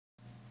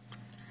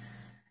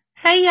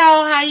Hey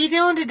y'all, how you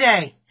doing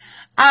today?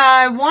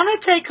 I want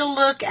to take a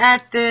look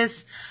at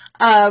this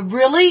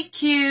really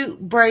cute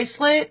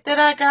bracelet that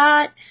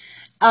I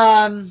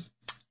got.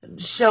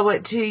 Show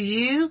it to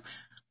you.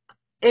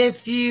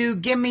 If you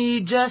give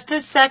me just a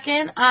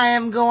second, I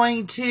am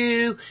going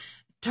to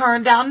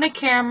turn down the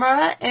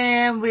camera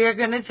and we are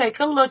going to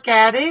take a look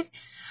at it.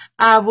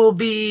 I will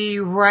be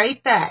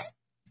right back.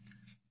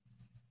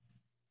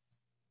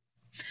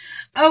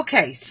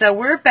 Okay, so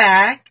we're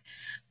back.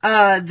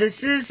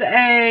 This is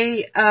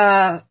a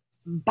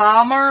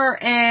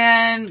Bamoer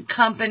and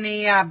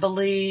Company, I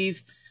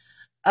believe.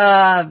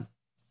 It's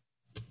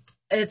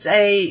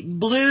a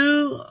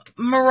Blue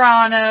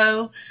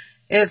Murano.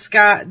 It's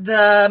got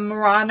the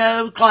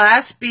Murano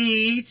Glass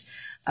Beads,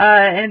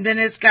 and then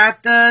it's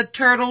got the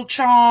Turtle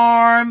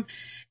Charm,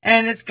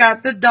 and it's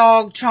got the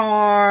Dog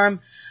Charm,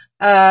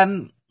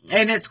 and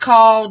it's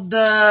called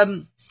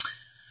the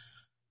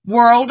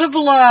World of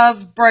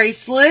Love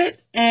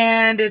bracelet,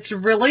 and it's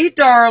really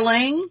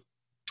darling.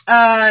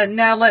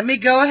 Now let me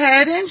go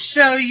ahead and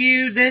show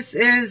you. This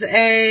is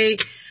a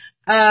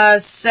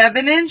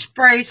 7-inch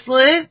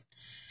bracelet,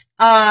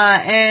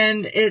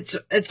 and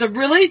it's a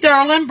really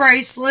darling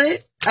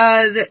bracelet.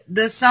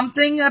 The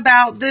something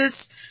about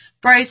this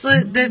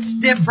bracelet that's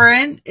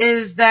different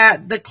is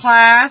that the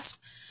clasp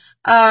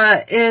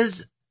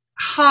hides.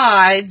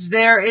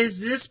 There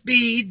is this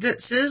bead that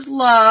says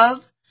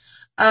love.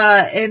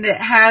 And it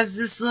has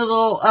this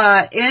little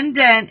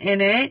indent in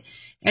it,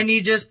 and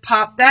you just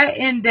pop that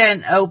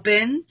indent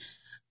open,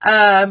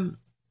 and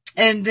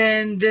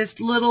then this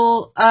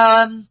little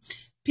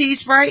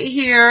piece right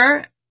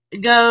here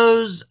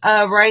goes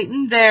right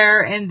in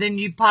there, and then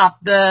you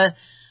pop the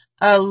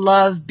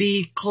love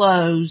bead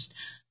closed,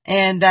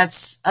 and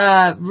that's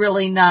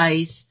really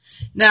nice.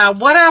 Now,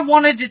 what I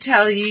wanted to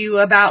tell you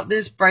about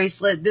this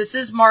bracelet, this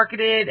is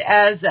marketed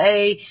as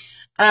a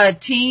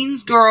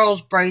teens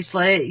girls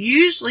bracelet.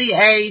 Usually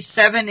a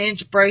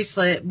 7-inch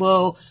bracelet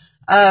will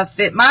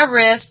fit my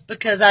wrist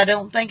because I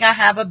don't think I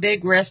have a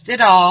big wrist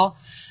at all.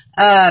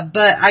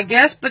 But I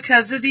guess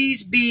because of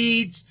these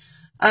beads,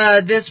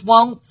 this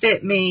won't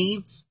fit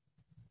me.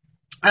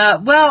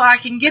 Well, I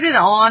can get it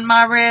on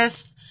my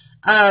wrist,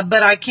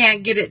 but I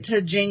can't get it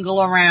to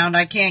jingle around.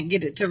 I can't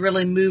get it to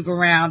really move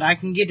around. I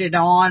can get it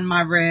on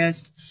my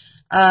wrist,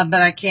 but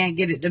I can't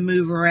get it to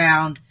move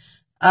around.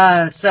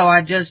 So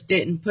I just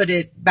didn't put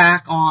it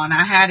back on.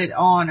 I had it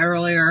on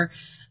earlier,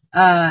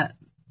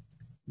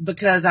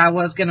 because I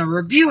was going to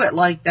review it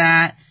like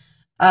that.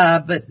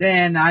 But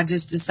then I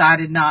just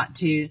decided not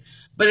to.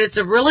 But it's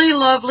a really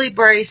lovely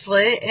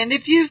bracelet. And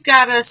if you've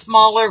got a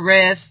smaller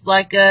wrist,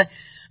 like a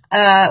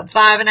 5.5,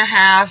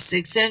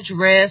 6-inch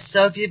wrist.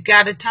 So if you've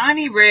got a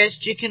tiny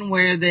wrist, you can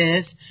wear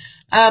this.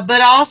 But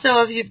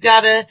also if you've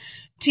got a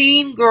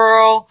teen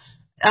girl,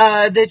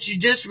 that you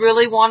just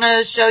really want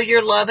to show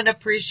your love and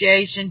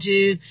appreciation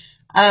to,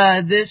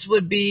 this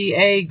would be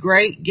a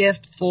great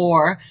gift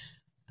for.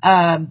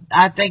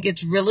 I think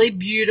it's really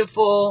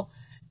beautiful,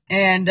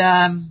 and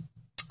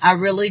I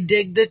really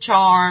dig the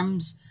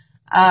charms.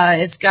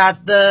 It's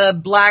got the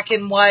black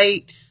and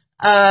white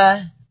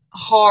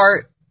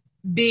heart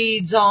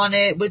beads on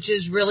it, which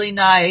is really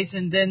nice,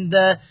 and then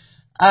the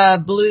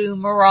blue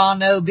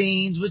Murano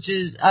beads, which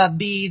is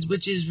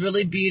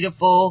really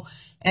beautiful,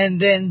 and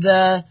then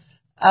the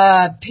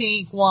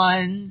pink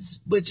ones,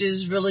 which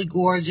is really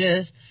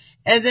gorgeous.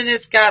 And then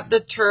it's got the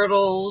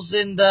turtles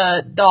and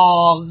the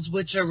dogs,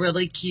 which are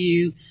really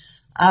cute.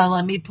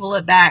 Let me pull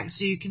it back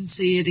so you can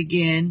see it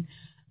again.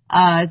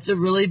 It's a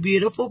really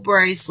beautiful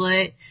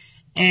bracelet,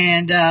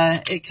 and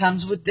it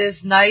comes with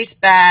this nice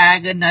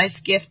bag, a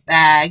nice gift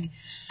bag.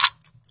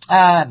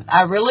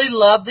 I really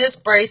love this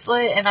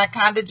bracelet, and I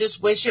kind of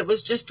just wish it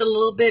was just a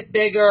little bit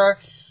bigger,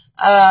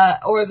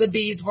 or the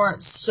beads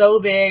weren't so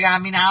big. I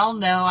mean, I don't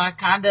know. I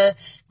kind of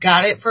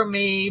got it for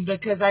me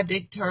because I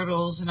dig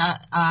turtles, and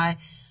I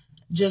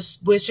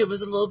just wish it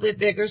was a little bit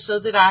bigger so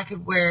that I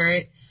could wear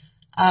it.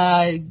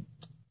 I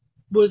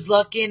was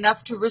lucky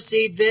enough to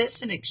receive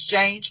this in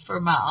exchange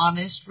for my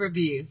honest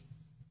review.